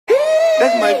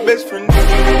That's my best friend.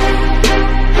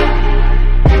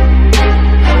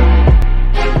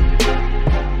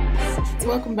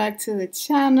 Welcome back to the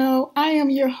channel. I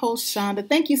am your host, Shonda.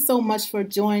 Thank you so much for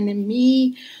joining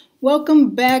me.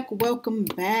 Welcome back,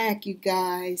 you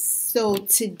guys. So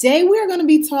today we're going to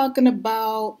be talking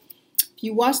about, if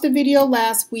you watched the video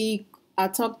last week, I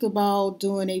talked about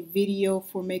doing a video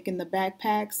for making the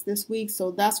backpacks this week.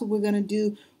 So that's what we're going to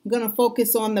do. We're going to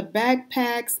focus on the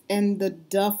backpacks and the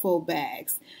duffel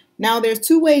bags. Now there's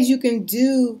two ways you can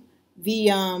do the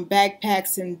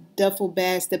backpacks and duffel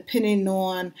bags depending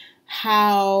on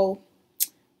how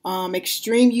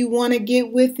extreme you want to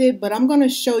get with it, but I'm going to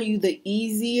show you the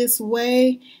easiest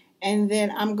way, and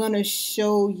then I'm going to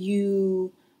show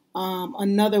you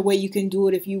another way you can do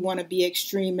it if you want to be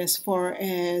extreme as far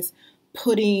as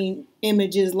putting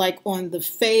images like on the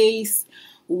face,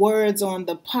 words on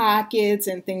the pockets,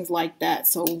 and things like that.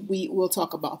 So we'll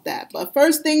talk about that. But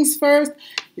first things first,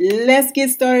 let's get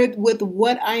started with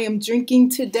what I am drinking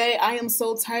today. I am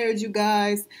so tired, you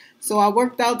guys. So I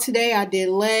worked out today. I did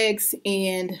legs,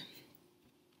 and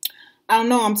I don't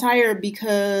know, I'm tired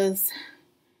because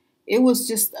it was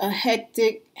just a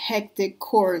hectic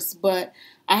course. But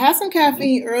I had some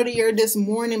caffeine earlier this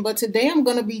morning, but today I'm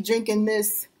going to be drinking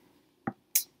this.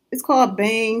 It's called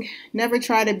Bang. Never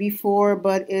tried it before,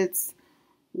 but it's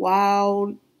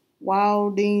Wilding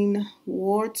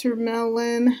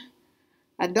Watermelon.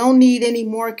 I don't need any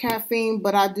more caffeine,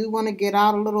 but I do want to get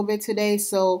out a little bit today,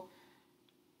 so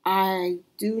I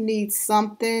do need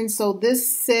something. So this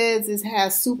says it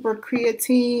has super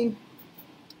creatine.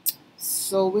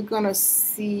 So we're going to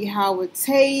see how it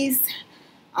tastes.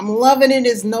 I'm loving it.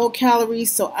 It's no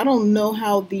calories, so I don't know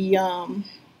how the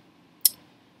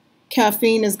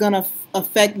caffeine is going to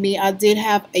affect me. I did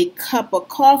have a cup of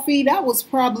coffee. That was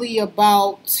probably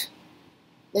about,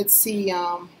 let's see,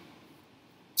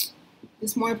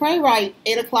 this morning, probably right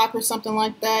 8 o'clock or something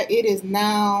like that. It is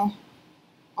now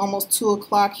almost 2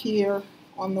 o'clock here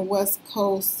on the West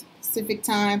Coast Pacific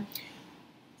time.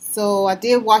 So I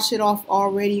did wash it off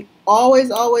already. Always,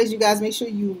 you guys, make sure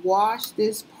you wash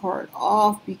this part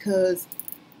off because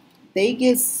they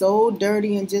get so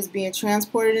dirty and just being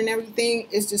transported and everything.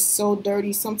 It's just so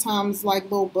dirty. Sometimes like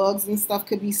little bugs and stuff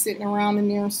could be sitting around in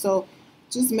there. So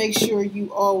just make sure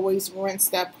you always rinse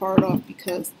that part off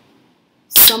because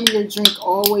some of your drink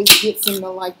always gets in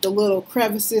the little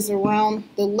crevices around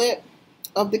the lip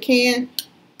of the can.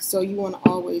 So you want to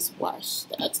always wash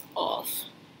that off.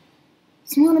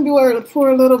 So I'm going to be able to pour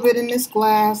a little bit in this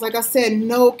glass. Like I said,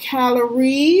 no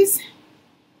calories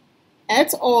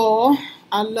at all.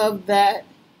 I love that.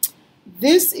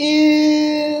 This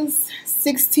is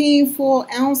 16 full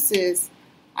ounces.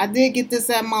 I did get this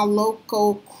at my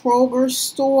local Kroger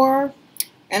store,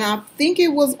 and I think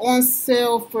it was on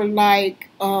sale for like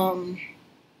I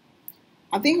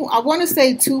want to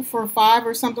say 2 for $5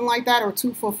 or something like that, or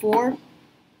 2 for $4.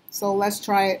 So let's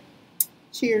try it.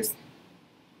 Cheers.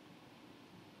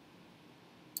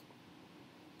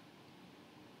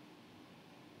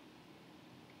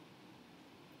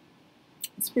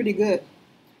 It's pretty good.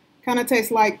 Kind of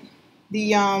tastes like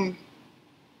the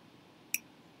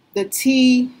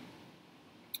tea.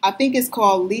 I think it's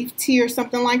called leaf tea or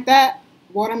something like that.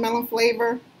 Watermelon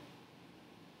flavor.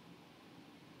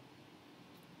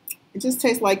 It just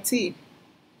tastes like tea.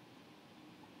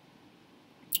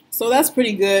 So that's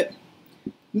pretty good.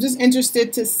 I'm just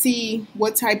interested to see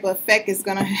what type of effect it's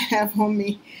going to have on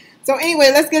me. So anyway,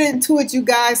 let's get into it, you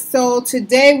guys. So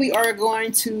today we are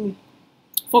going to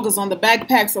focus on the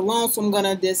backpacks alone, so I'm going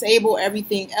to disable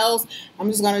everything else. I'm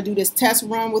just going to do this test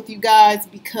run with you guys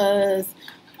because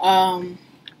I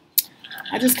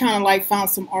just kind of like found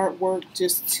some artwork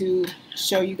just to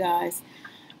show you guys.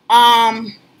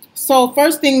 So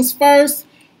first things first,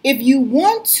 if you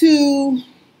want to,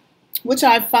 which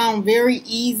I found very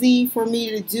easy for me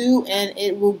to do, and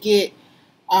it will get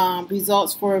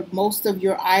results for most of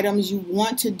your items, you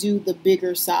want to do the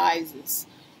bigger sizes.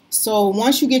 So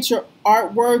once you get your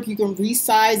artwork, you can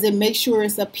resize it. Make sure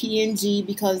it's a PNG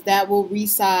because that will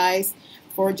resize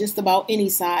for just about any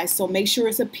size. So make sure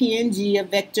it's a PNG, a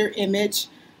vector image.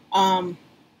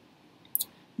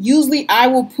 Usually I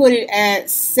will put it at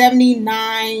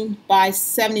 79 by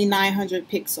 7900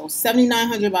 pixels.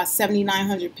 7900 by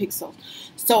 7900 pixels.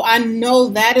 So I know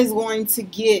that is going to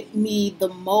get me the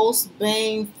most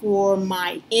bang for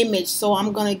my image. So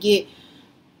I'm going to get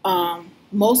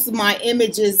most of my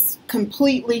images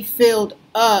completely filled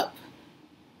up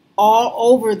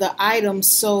all over the item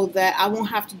so that I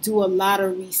won't have to do a lot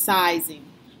of resizing.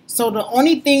 So the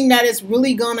only thing that is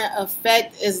really going to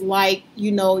affect is, like,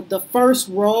 you know, the first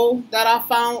row that I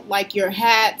found, like your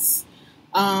hats,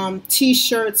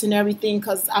 t-shirts and everything,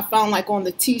 because I found like on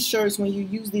the t-shirts, when you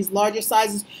use these larger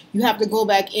sizes, you have to go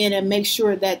back in and make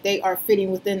sure that they are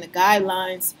fitting within the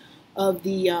guidelines of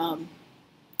the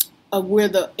of where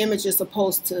the image is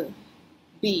supposed to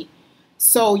be.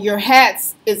 So your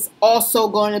hats is also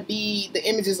going to be, the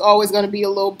image is always going to be a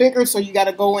little bigger, so you got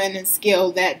to go in and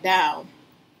scale that down.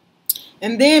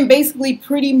 And then basically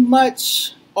pretty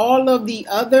much all of the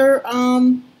other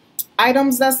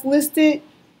items that's listed,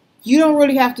 you don't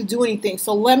really have to do anything.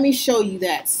 So let me show you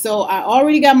that. So I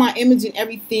already got my image and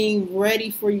everything ready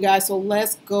for you guys. So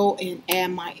let's go and add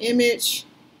my image.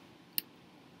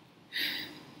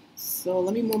 So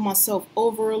let me move myself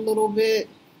over a little bit.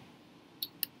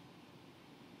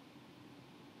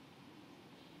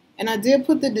 And I did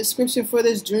put the description for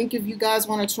this drink if you guys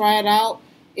want to try it out.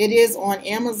 It is on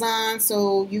Amazon,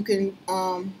 so you can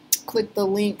click the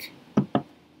link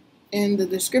in the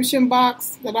description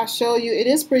box that I show you. It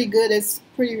is pretty good. It's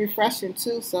pretty refreshing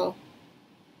too. So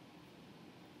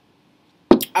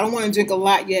I don't want to drink a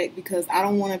lot yet because I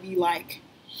don't want to be like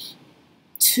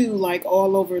too like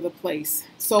all over the place.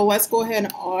 So let's go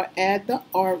ahead and add the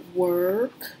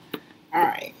artwork. All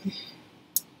right. Let's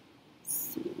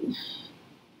see.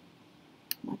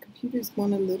 My computer's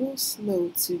going a little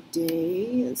slow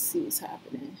today. Let's see what's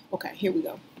happening. Okay, here we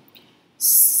go.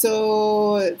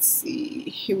 So let's see.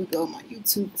 Here we go. My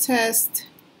YouTube test.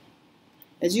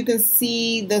 As you can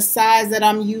see, the size that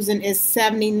I'm using is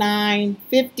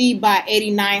 7950 by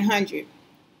 8900.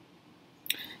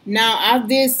 Now, I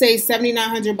did say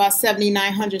 7900 by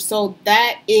 7900, so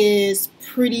that is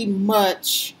pretty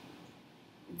much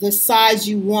the size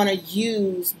you want to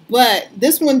use. But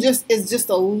this one is just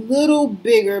a little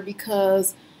bigger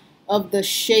because of the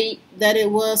shape that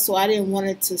it was, so I didn't want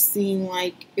it to seem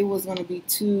like it was going to be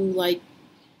too like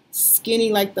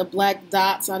skinny, like the black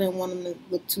dots. I didn't want them to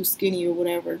look too skinny or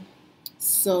whatever.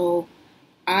 So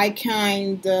I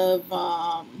kind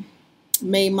of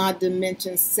made my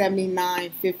dimensions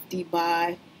 7950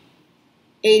 by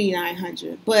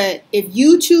 8900. But if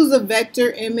you choose a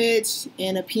vector image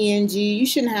and a PNG, you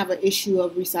shouldn't have an issue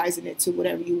of resizing it to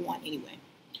whatever you want anyway.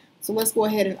 So let's go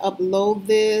ahead and upload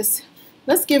this.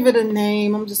 Let's give it a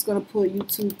name. I'm just going to put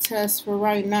YouTube test for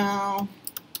right now.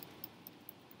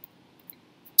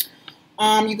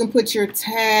 You can put your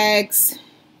tags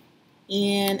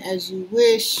in as you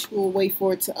wish. We'll wait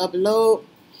for it to upload.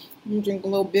 I'm going to drink a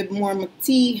little bit more of my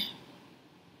tea.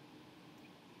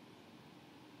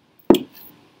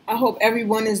 I hope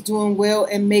everyone is doing well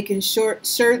and making short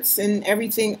shirts and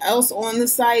everything else on the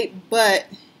site. But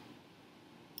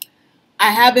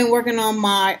I have been working on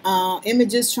my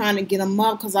images, trying to get them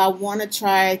up because I want to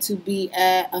try to be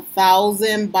at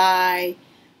 1,000 by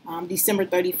December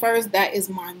 31st. That is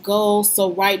my goal.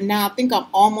 So right now, I think I'm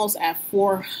almost at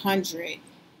 400.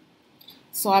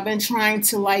 So I've been trying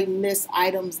to like list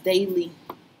items daily.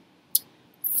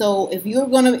 So if you're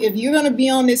gonna be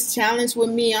on this challenge with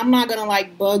me, I'm not gonna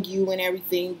like bug you and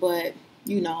everything, but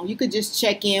you know, you could just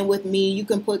check in with me. You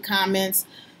can put comments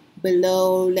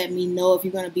below, let me know if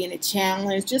you're gonna be in a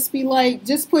challenge. Just be like,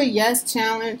 just put yes,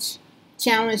 challenge.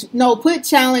 No, put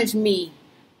challenge me.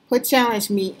 Put challenge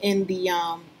me in the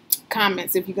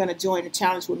comments if you're gonna join the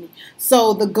challenge with me.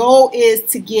 So the goal is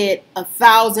to get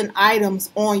 1,000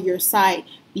 items on your site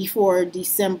before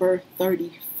December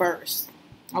 31st.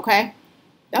 Okay,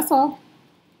 that's all.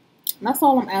 That's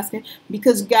all I'm asking,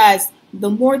 because guys, the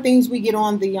more things we get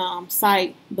on the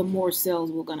site, the more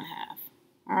sales we're gonna have.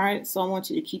 All right, so I want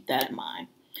you to keep that in mind.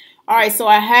 All right, so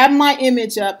I have my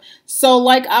image up. So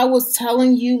like I was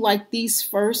telling you, like these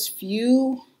first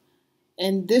few,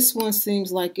 and this one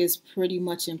seems like it's pretty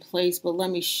much in place, but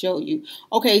let me show you.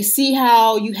 Okay, see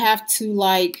how you have to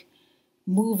like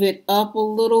move it up a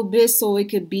little bit so it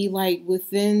could be like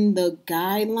within the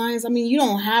guidelines. I mean, you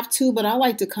don't have to, but I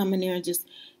like to come in there and just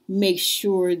make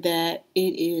sure that it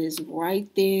is right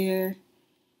there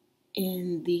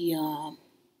in the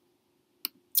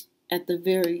at the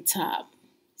very top.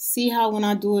 See how when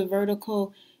I do it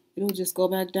vertical, it'll just go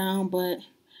back down, but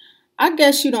I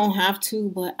guess you don't have to,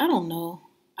 but I don't know.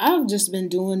 I've just been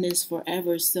doing this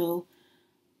forever, so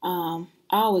I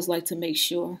always like to make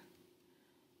sure.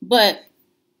 But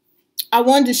I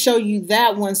wanted to show you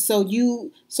that one. So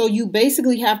you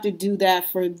basically have to do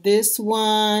that for this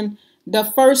one. The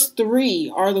first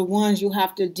three are the ones you'll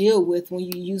have to deal with when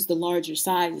you use the larger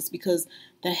sizes, because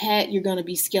the hat, you're going to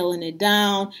be scaling it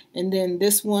down. And then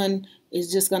this one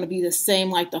is just going to be the same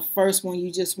like the first one.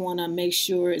 You just want to make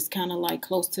sure it's kind of like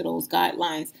close to those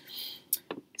guidelines.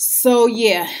 So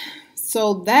yeah,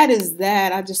 so that is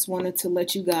that. I just wanted to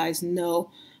let you guys know.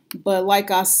 But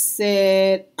like I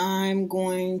said, I'm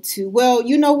going to, well,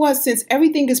 you know what? Since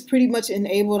everything is pretty much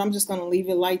enabled, I'm just going to leave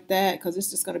it like that because it's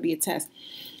just going to be a test.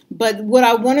 But what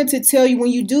I wanted to tell you,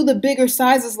 when you do the bigger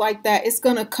sizes like that, it's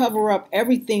going to cover up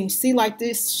everything. See, like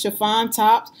this chiffon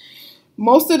tops,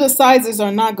 most of the sizes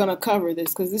are not going to cover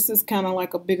this because this is kind of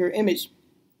like a bigger image.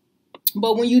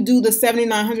 But when you do the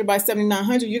 7900 by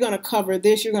 7900, you're going to cover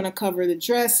this. You're going to cover the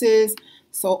dresses.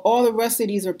 So all the rest of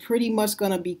these are pretty much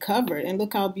going to be covered. And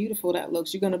look how beautiful that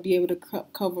looks. You're going to be able to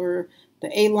cover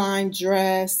the A-line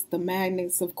dress, the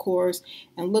magnets, of course.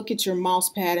 And look at your mouse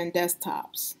pad and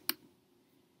desktops.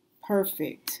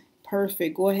 Perfect.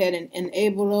 Perfect. Go ahead and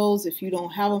enable those if you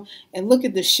don't have them. And look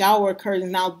at the shower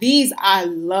curtains. Now, these I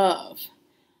love.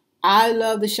 I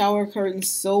love the shower curtains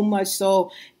so much.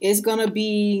 So it's going to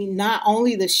be not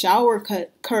only the shower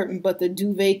curtain, but the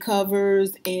duvet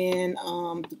covers and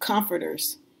the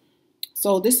comforters.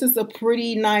 So this is a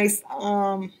pretty nice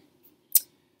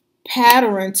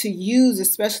pattern to use,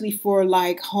 especially for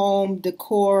like home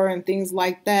decor and things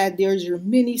like that. There's your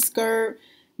mini skirt.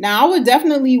 Now, I would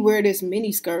definitely wear this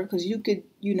mini skirt because you could,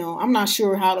 you know, I'm not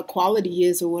sure how the quality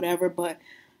is or whatever, but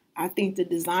I think the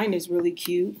design is really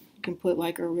cute. You can put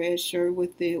like a red shirt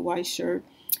with the white shirt.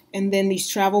 And then these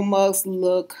travel mugs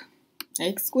look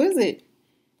exquisite.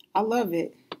 I love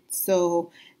it.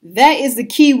 So that is the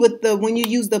key with the, when you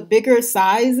use the bigger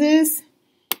sizes,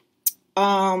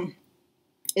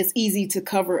 it's easy to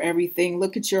cover everything.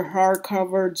 Look at your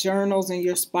hardcover journals and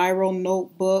your spiral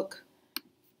notebook.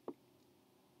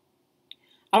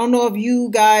 I don't know if you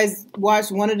guys watched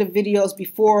one of the videos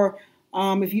before.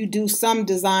 If you do some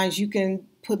designs, you can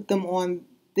put them on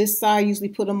this side. Usually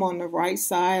put them on the right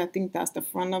side. I think that's the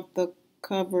front of the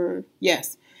cover.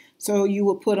 Yes. So you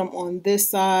will put them on this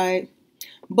side.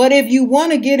 But if you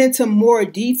want to get into more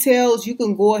details, you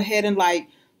can go ahead and like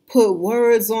put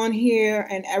words on here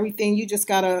and everything. You just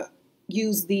got to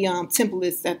use the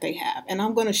templates that they have. And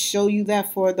I'm going to show you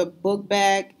that for the book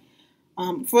bag.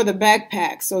 For the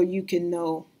backpack, so you can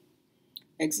know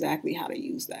exactly how to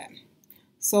use that.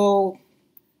 So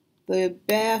the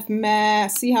bath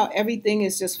mat, see how everything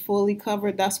is just fully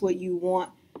covered? That's what you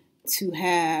want to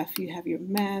have. You have your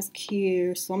mask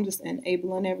here, so I'm just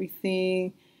enabling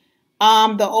everything.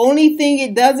 The only thing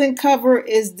it doesn't cover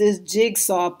is this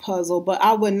jigsaw puzzle, but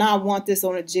I would not want this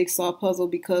on a jigsaw puzzle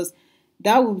because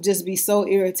that would just be so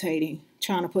irritating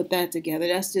trying to put that together.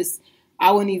 That's just,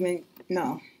 I wouldn't even,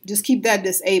 no. Just keep that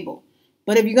disabled.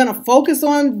 But if you're going to focus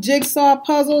on jigsaw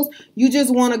puzzles, you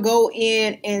just want to go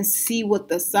in and see what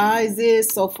the size is.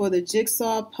 So for the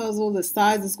jigsaw puzzle, the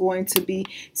size is going to be,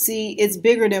 see, it's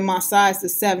bigger than my size, the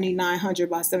 7900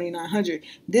 by 7900.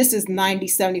 This is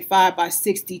 9075 by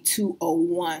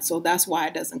 6201. So that's why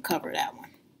it doesn't cover that one.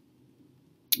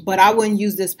 But I wouldn't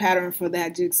use this pattern for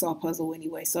that jigsaw puzzle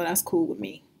anyway. So that's cool with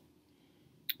me.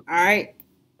 All right.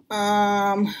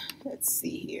 Let's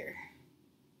see here.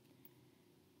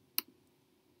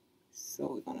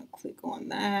 So we're going to click on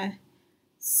that.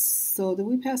 So did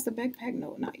we pass the backpack?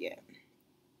 No, not yet.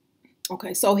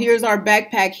 Okay, so here's our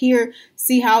backpack here.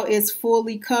 See how it's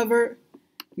fully covered?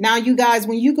 Now, you guys,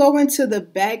 when you go into the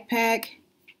backpack,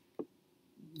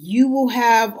 you will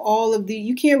have all of the,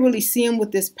 you can't really see them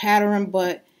with this pattern,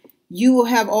 but you will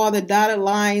have all the dotted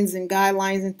lines and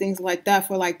guidelines and things like that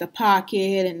for like the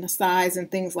pocket and the size and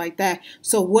things like that.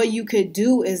 So what you could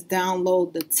do is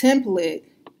download the template.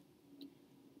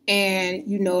 And,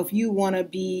 you know, if you want to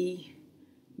be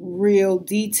real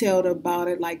detailed about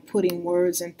it, like putting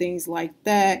words and things like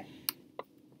that,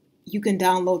 you can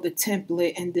download the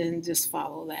template and then just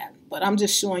follow that. But I'm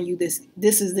just showing you this.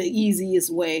 This is the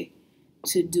easiest way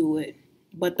to do it.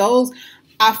 But those,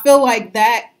 I feel like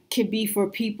that could be for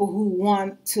people who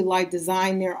want to like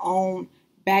design their own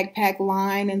backpack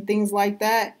line and things like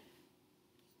that.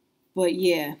 But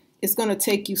yeah, it's going to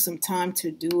take you some time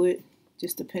to do it,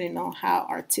 just depending on how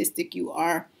artistic you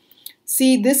are.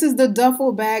 See, this is the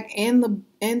duffel bag and the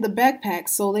backpack,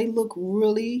 so they look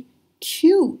really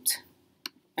cute.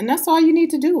 And that's all you need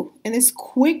to do. And it's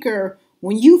quicker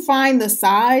when you find the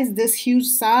size, this huge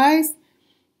size,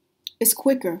 it's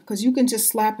quicker because you can just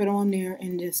slap it on there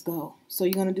and just go. So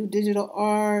you're going to do digital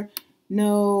art,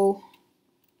 no,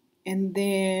 and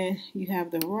then you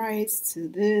have the rights to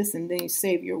this, and then you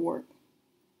save your work.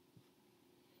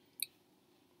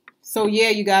 So yeah,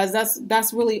 you guys,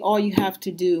 that's really all you have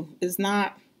to do. It's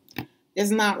not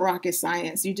rocket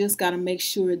science. You just got to make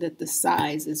sure that the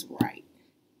size is right.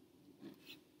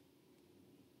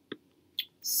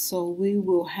 So we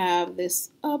will have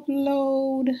this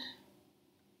upload.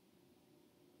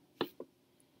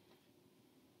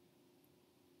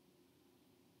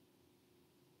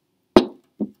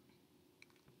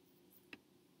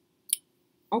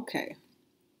 Okay.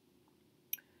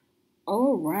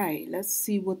 All right, let's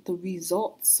see what the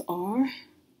results are.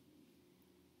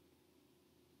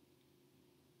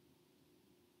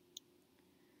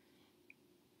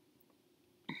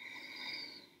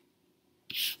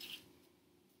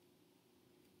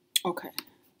 Okay.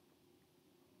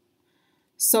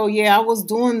 So yeah, I was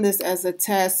doing this as a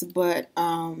test, but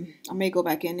I may go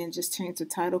back in and just change the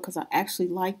title because I actually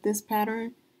like this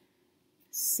pattern.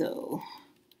 So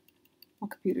my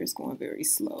computer is going very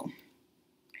slow.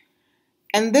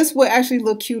 And this would actually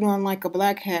look cute on like a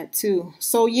black hat too.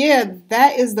 So yeah,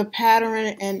 that is the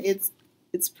pattern, and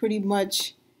it's pretty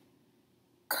much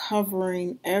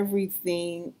covering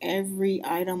everything, every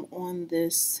item on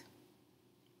this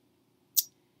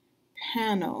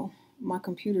panel. My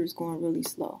computer is going really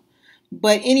slow.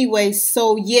 But anyway,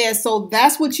 so yeah, so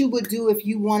that's what you would do if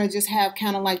you want to just have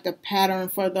kind of like the pattern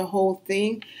for the whole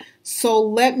thing. So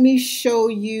let me show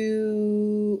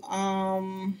you,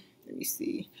 let me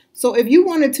see. So if you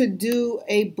wanted to do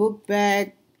a book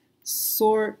bag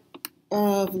sort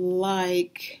of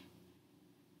like,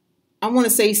 I want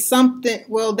to say something,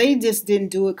 well, they just didn't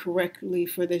do it correctly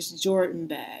for this Jordan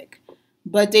bag.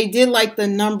 But they did like the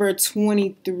number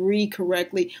 23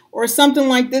 correctly. Or something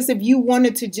like this, if you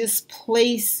wanted to just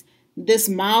place this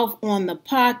mouth on the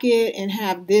pocket and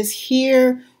have this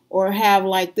here, or have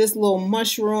like this little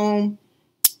mushroom,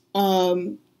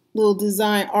 little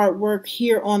design artwork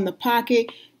here on the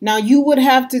pocket. Now you would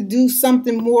have to do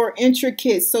something more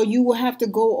intricate. So you will have to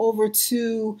go over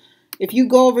to, if you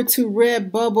go over to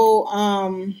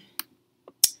Redbubble,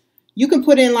 you can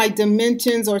put in like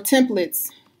dimensions or templates,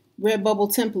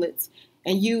 Redbubble templates.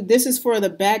 And this is for the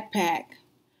backpack.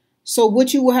 So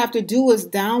what you will have to do is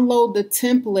download the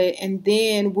template, and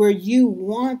then where you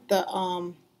want the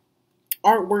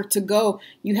artwork to go,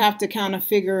 you have to kind of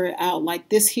figure it out. Like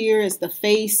this here is the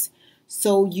face.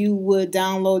 So you would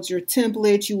download your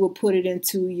template, you would put it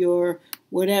into your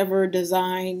whatever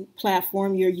design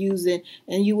platform you're using,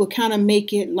 and you would kind of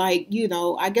make it like, you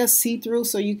know, I guess see-through,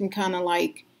 so you can kind of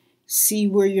like see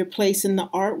where you're placing the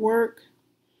artwork.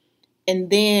 And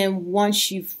then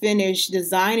once you finish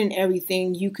designing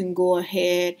everything, you can go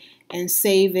ahead and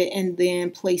save it and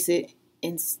then place it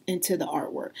into the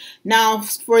artwork. Now,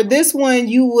 for this one,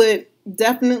 you would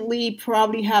definitely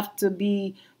probably have to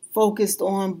be focused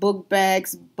on book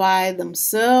bags by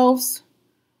themselves,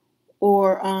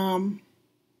 or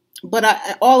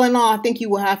but all in all, I think you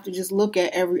will have to just look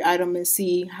at every item and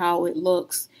see how it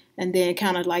looks, and then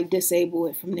kind of like disable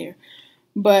it from there.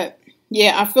 But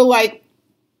yeah, I feel like,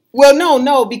 well,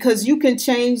 no, because you can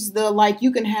change the, like,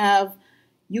 you can have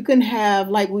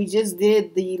like we just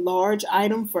did the large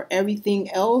item for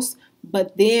everything else,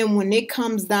 but then when it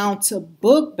comes down to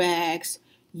book bags,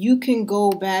 you can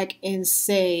go back and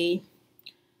say,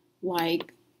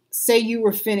 like, say you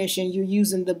were finished and you're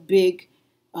using the big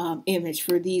image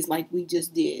for these like we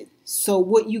just did. So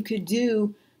what you could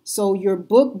do, so your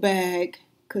book bag,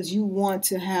 because you want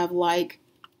to have like,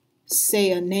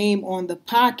 say, a name on the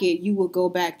pocket, you will go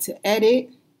back to edit.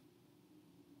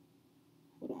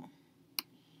 Hold on.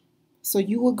 So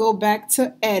you will go back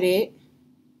to edit,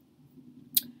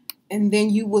 and then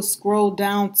you will scroll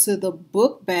down to the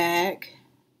book bag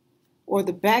or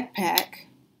the backpack.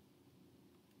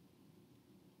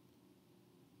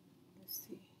 Let's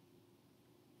see.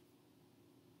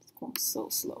 It's going so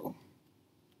slow.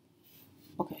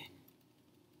 Okay.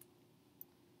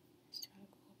 Let's try to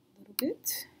go up a little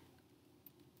bit.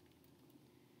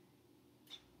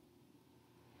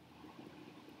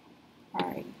 All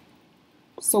right.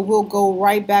 So we'll go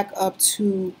right back up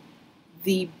to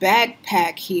the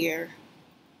backpack here,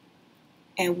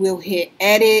 and we'll hit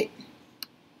edit,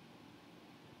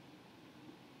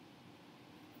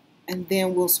 and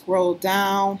then we'll scroll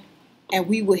down and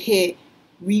we will hit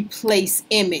replace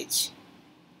image.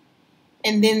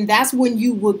 And then that's when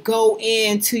you would go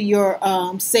into your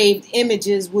saved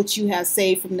images, which you have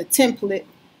saved from the template,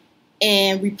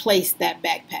 and replace that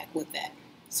backpack with that.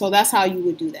 So that's how you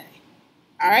would do that.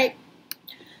 All right.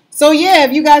 So yeah,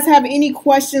 if you guys have any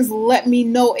questions, let me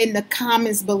know in the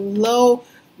comments below.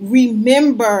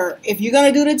 Remember, if you're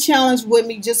going to do the challenge with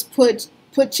me, just put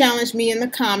challenge me in the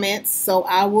comments so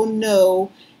I will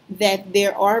know that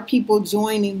there are people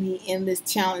joining me in this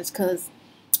challenge, because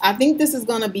I think this is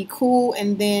going to be cool,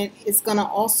 and then it's going to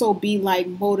also be like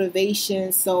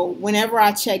motivation. So whenever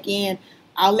I check in,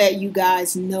 I'll let you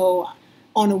guys know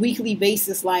on a weekly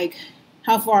basis like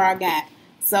how far I got.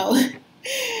 So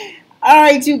all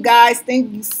right, you guys,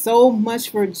 thank you so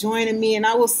much for joining me, and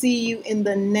I will see you in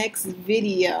the next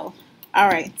video. All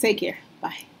right, take care.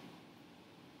 Bye.